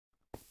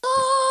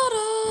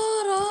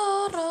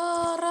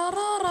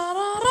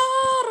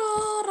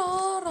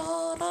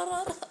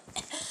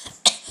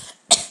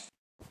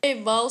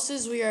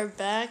bosses, we are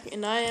back,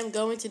 and I am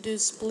going to do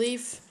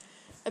Spleef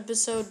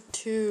episode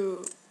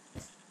 2.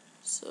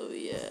 So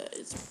yeah,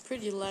 it's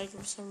pretty laggy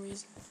for some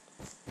reason.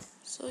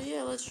 So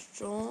yeah, let's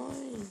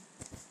join.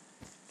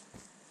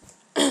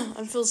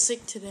 I feel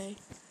sick today.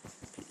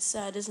 Pretty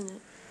sad, isn't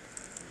it?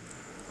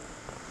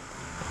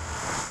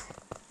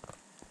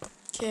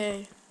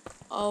 Okay,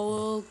 I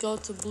will go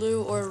to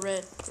blue or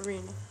red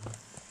arena.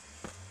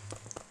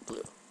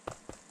 Blue.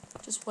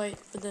 Just wait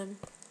for them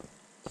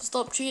to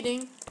stop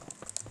cheating.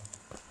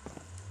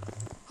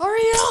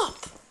 Hurry up!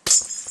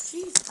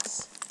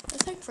 Jesus, that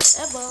take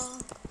forever.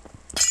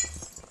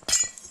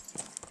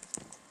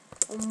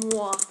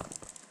 Moi.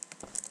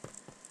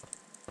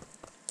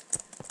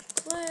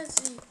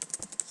 Clanzy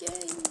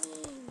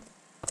Gaming.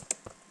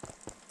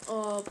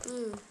 Oh,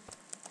 blue.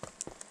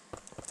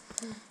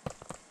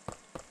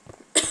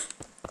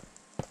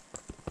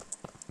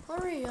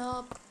 Hurry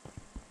up.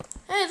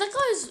 Hey, that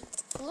guy's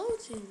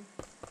floating.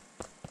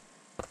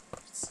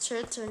 It's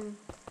your turn.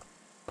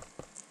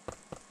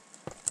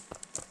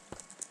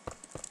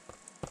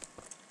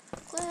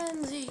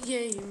 Clanzy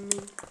Gaming.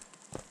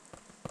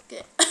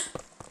 Okay.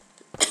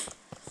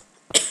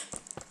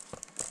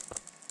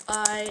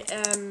 I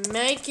am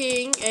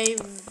making a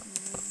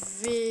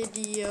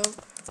video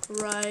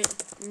right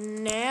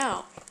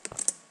now.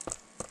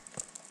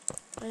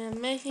 I am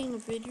making a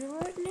video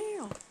right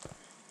now.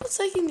 What's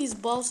taking these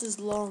bosses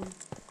long?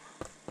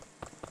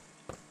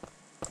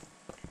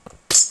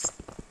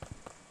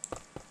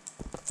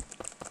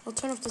 I'll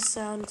turn off the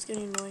sound, it's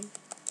getting annoying.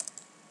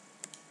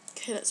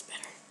 Okay, that's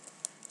better.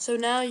 So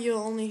now you'll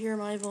only hear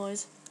my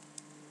voice.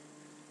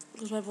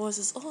 Because my voice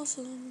is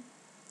awesome.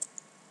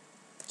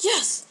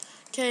 Yes!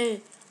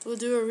 Okay, we'll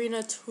do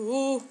Arena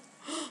 2.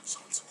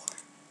 Someone swore.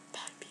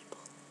 Bad people.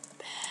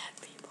 Bad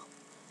people.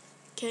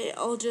 Okay,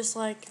 I'll just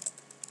like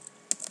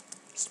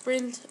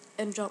sprint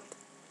and jump.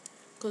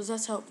 Because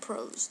that's how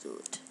pros do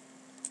it.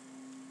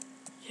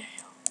 Yeah.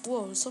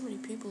 Whoa, there's so many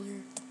people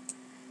here.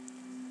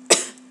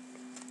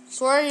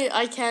 Sorry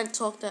I can't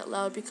talk that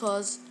loud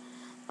because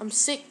I'm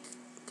sick.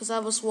 Because I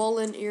have a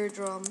swollen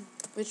eardrum.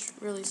 Which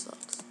really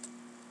sucks.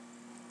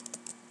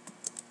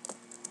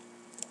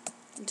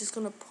 I'm just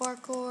gonna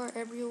parkour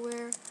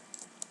everywhere.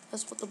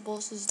 That's what the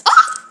bosses do.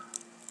 Ah!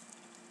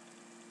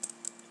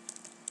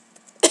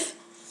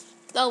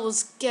 That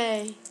was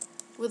gay.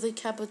 With a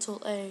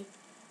capital A.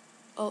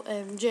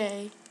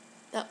 OMJ.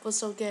 That was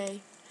so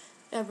gay.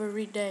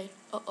 Every day.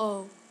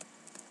 Uh-oh.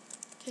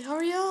 Okay,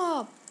 hurry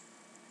up.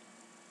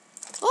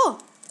 Oh!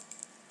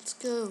 Let's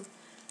go.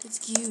 Let's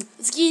go.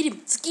 Let's get him.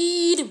 Let's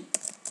get him.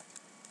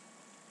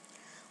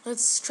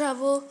 Let's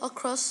travel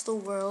across the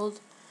world.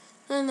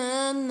 Na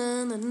na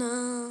na na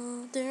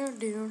na. There,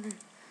 there, there.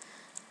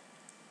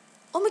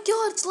 Oh my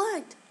god, it's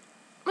lagged.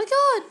 Oh my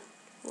god.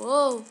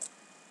 Whoa.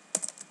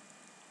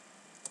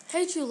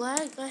 Hate you,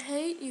 lag. I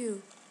hate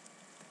you.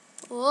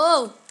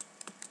 Whoa.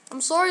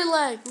 I'm sorry,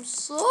 lag. I'm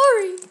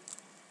sorry.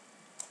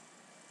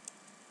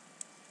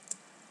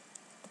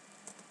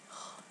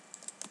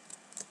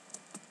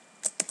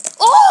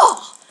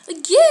 Oh!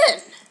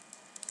 Again!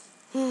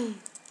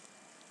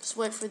 Just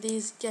wait for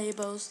these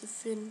gaybos to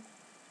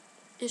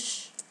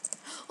finish.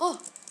 Oh!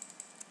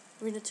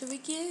 Arena 2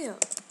 again.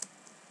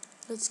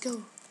 Let's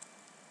go.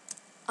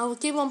 I will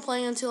keep on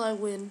playing until I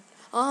win.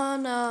 Oh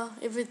no.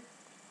 If it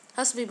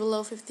has to be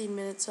below 15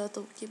 minutes, so I have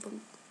to keep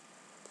on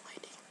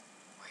waiting.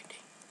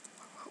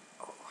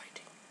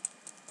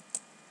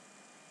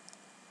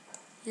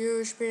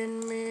 You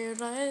spin me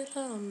right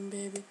on,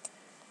 baby.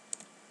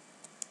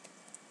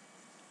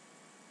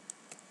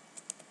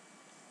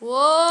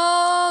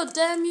 Whoa!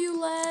 Damn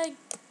you, lag.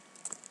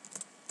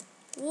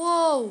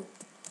 Whoa!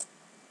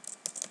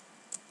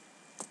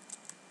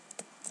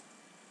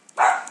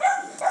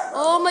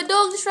 Oh, my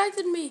dog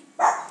distracted me.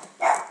 Ah!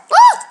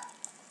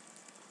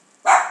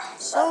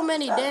 So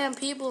many damn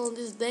people on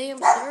this damn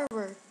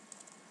server.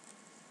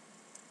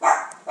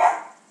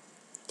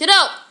 Get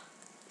out!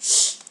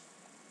 Shh!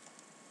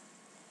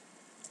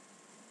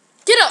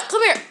 Get out!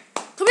 Come here!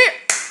 Come here!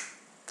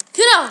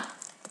 Get out!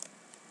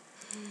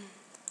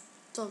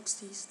 Dogs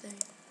these days.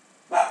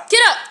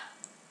 Get out!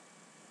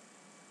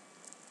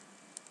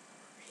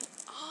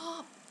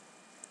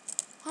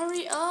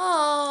 Hurry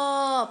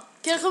up!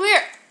 Get out! Come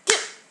here!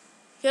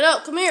 Get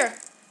out! Come here!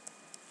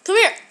 Come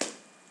here!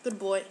 Good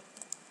boy.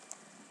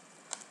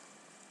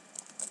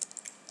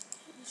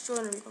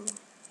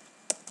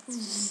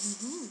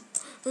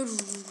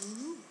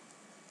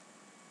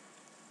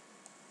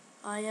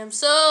 I am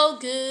so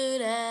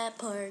good at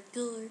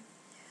parkour.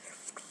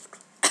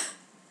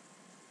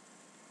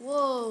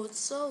 Whoa, it's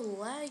so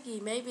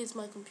laggy. Maybe it's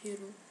my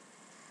computer.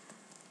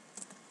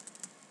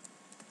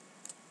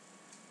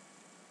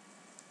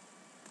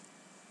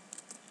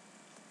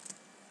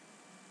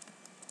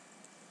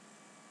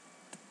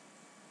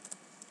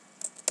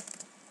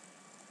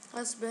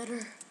 That's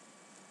better.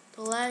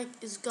 The lag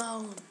is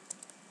gone.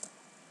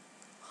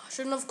 I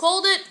shouldn't have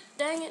called it.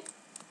 Dang it.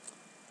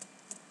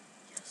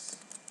 Yes.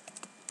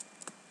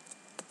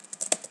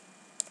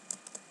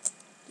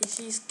 You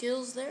see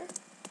skills there?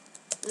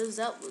 Because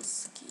that was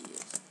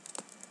skills.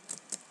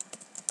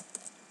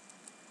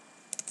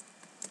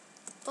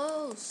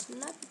 Oh,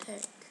 snap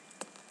attack.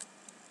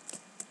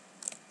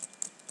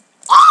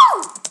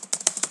 Oh!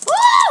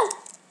 Oh!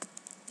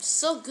 I'm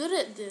so good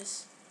at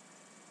this.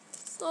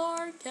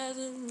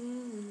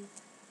 Sarcasm.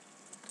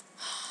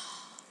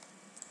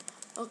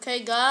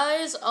 Okay,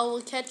 guys, I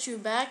will catch you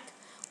back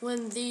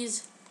when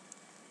these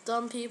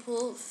dumb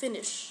people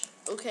finish.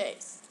 Okay,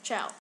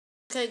 ciao.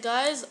 Okay,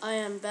 guys, I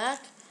am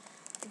back.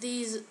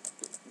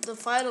 The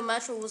final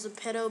matchup was a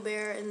pedo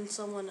bear and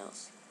someone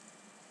else.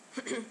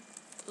 It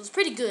was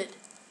pretty good,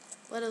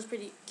 but it was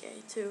pretty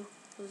gay too.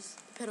 It was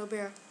pedo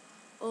bear.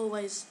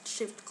 Always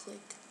shift click.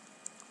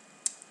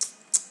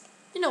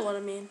 You know what I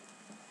mean.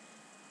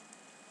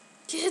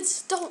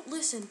 Kids, don't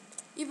listen.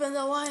 Even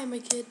though I am a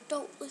kid,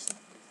 don't listen.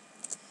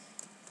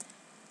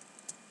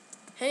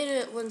 Hate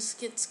it when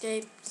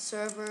Skitscape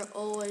server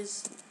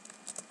always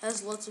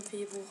has lots of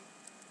people.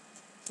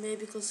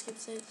 Maybe because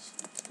Skitscape.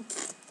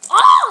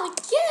 Oh,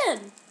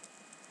 again!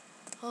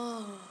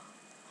 Oh.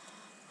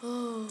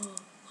 Oh.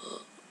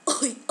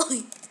 Oi,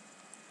 oi.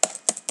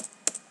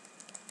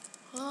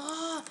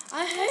 Ah,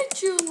 I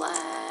hate you,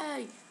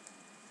 lag.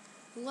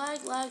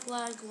 Lag, lag,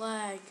 lag,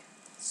 lag.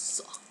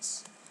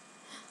 Sucks.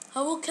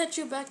 I will catch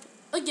you back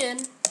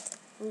again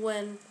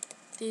when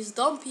these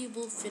dumb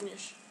people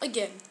finish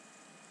again.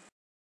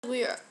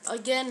 We are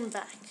again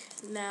back.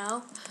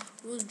 Now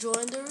we'll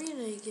join the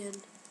arena again.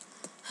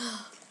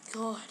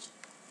 God.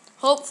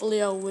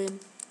 Hopefully I'll win.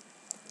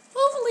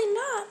 Hopefully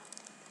not.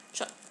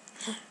 Shut.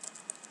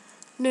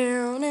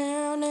 No,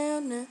 no, no,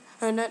 no.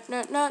 Na na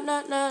na na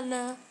na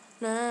na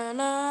na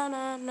na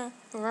na na.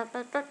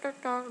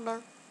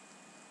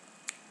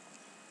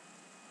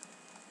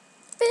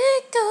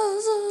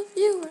 Because of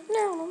you.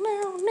 No,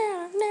 no, no,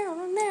 no, no,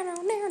 no,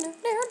 no, no,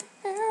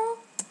 no.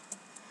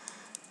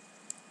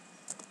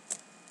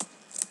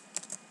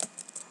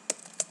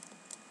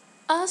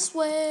 I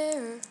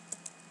swear,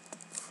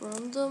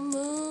 from the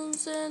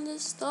moons and the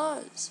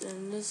stars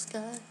in the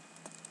sky,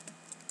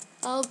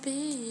 I'll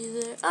be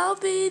there, I'll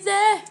be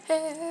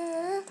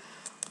there,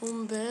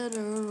 on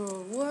better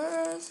or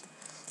worse,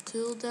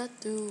 till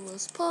death do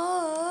us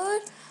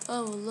part.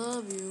 I will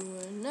love you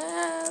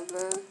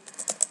whenever.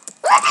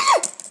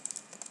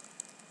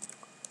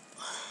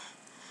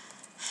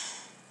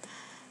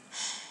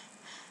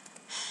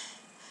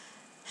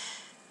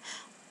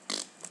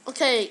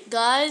 Okay,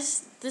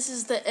 guys, this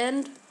is the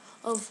end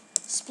of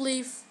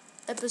Spleef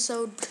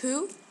episode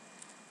 2.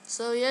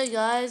 So yeah,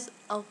 guys,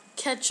 I'll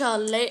catch y'all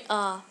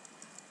later.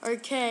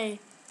 Okay,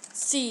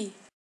 see.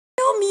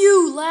 Damn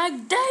you,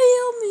 lag.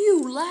 Damn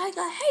you, lag.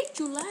 I hate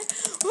you, lag.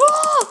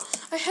 Oh,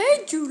 I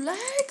hate you, lag.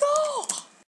 Oh.